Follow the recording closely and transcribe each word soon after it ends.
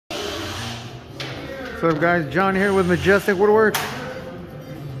What's up, guys? John here with Majestic Woodwork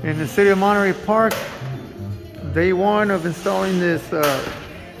in the city of Monterey Park. Day one of installing these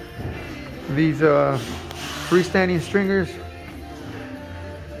freestanding stringers.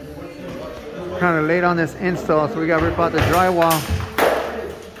 Kind of late on this install, so we got to rip out the drywall.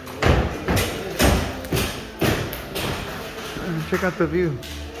 Check out the view.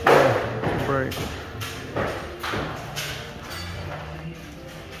 Yeah, bright.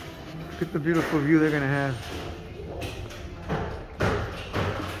 Look at the beautiful view they're gonna have.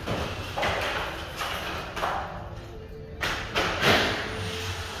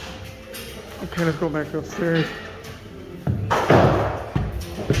 Okay, let's go back upstairs.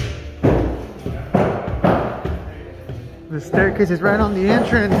 The staircase is right on the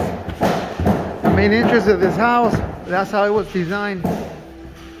entrance. The main entrance of this house. That's how it was designed.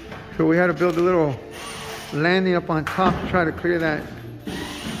 So we had to build a little landing up on top to try to clear that.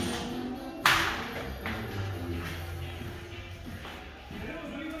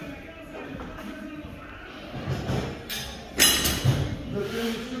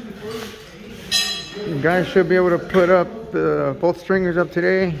 You guys should be able to put up both stringers up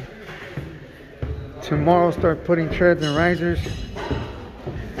today. Tomorrow start putting treads and risers.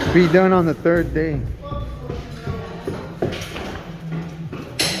 Be done on the third day.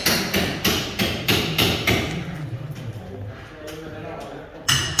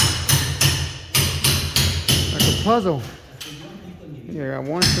 Like a puzzle. You got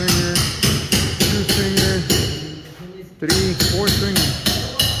one stringer, two stringers, 3, 4 stringers.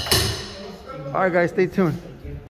 All right, guys, stay tuned.